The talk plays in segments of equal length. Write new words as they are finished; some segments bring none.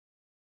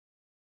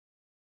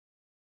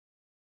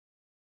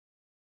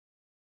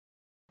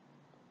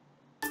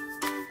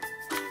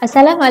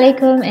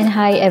Assalamualaikum and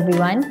hi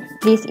everyone.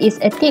 This is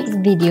a tips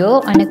video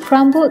on a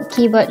Chromebook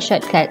keyboard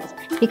shortcuts.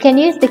 You can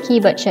use the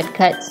keyboard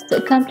shortcuts to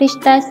accomplish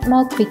tasks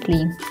more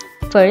quickly.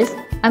 First,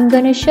 I'm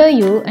going to show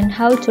you on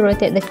how to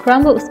rotate the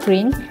Chromebook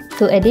screen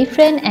to a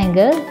different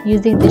angle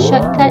using the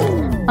shortcuts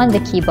on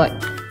the keyboard.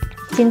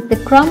 Since the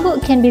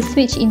Chromebook can be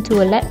switched into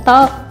a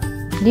laptop,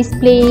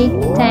 display,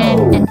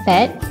 stand and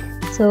pad,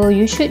 so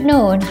you should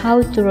know on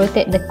how to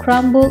rotate the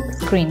Chromebook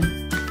screen.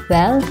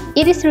 Well,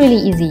 it is really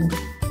easy.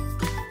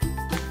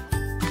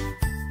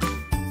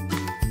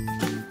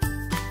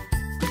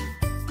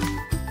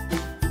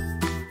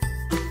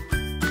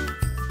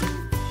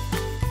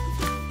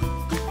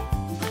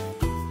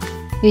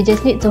 You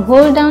just need to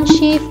hold down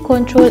Shift,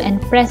 Ctrl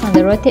and press on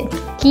the rotate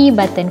key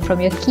button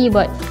from your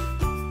keyboard.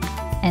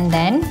 And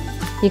then,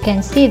 you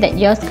can see that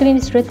your screen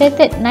is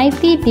rotated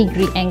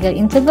 90-degree angle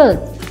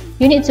intervals.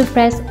 You need to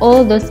press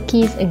all those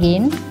keys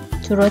again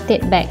to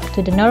rotate back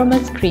to the normal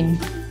screen.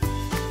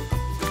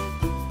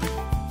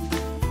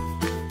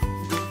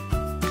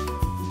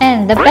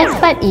 And the best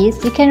part is,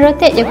 you can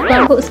rotate your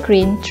Chromebook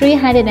screen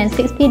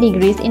 360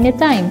 degrees in a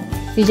time.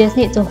 You just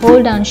need to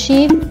hold down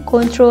Shift,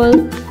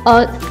 Ctrl,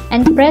 Alt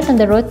and press on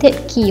the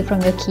rotate key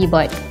from your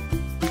keyboard.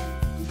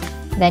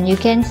 Then you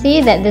can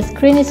see that the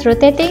screen is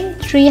rotating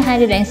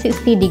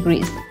 360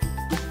 degrees.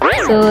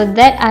 So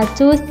that are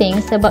two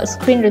things about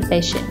screen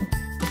rotation.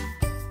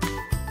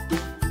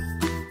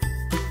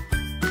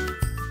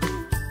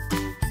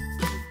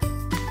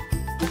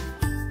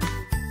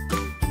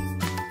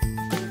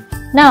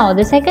 Now,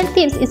 the second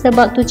tip is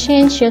about to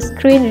change your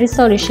screen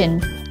resolution.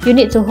 You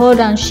need to hold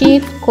down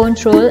Shift,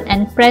 Ctrl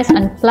and press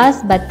on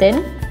plus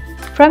button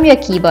from your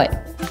keyboard,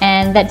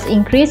 and that's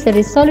increase the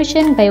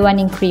resolution by 1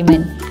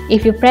 increment.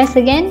 If you press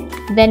again,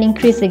 then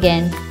increase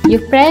again. You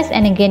press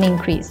and again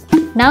increase.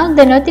 Now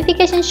the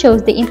notification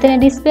shows the internal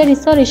display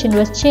resolution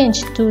was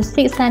changed to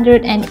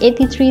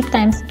 683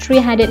 x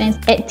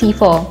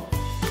 384.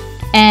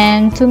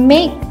 And to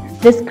make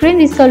the screen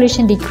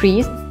resolution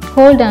decrease,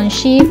 hold down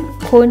Shift,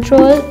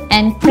 Ctrl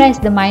and press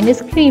the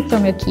minus key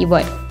from your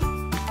keyboard.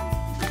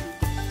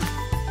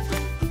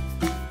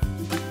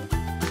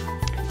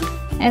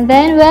 And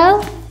then,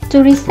 well,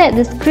 to reset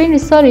the screen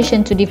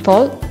resolution to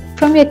default,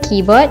 from your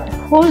keyboard,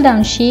 hold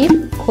down Shift,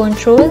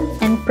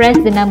 Ctrl and press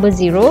the number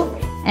 0,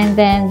 and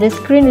then the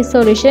screen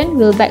resolution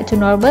will back to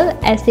normal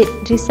as it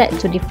reset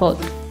to default.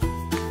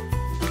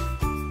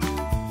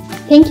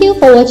 Thank you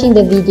for watching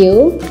the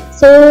video.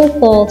 So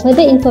for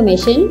further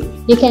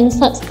information, you can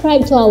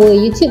subscribe to our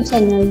YouTube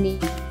channel.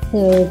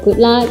 So good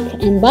luck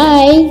and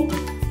bye!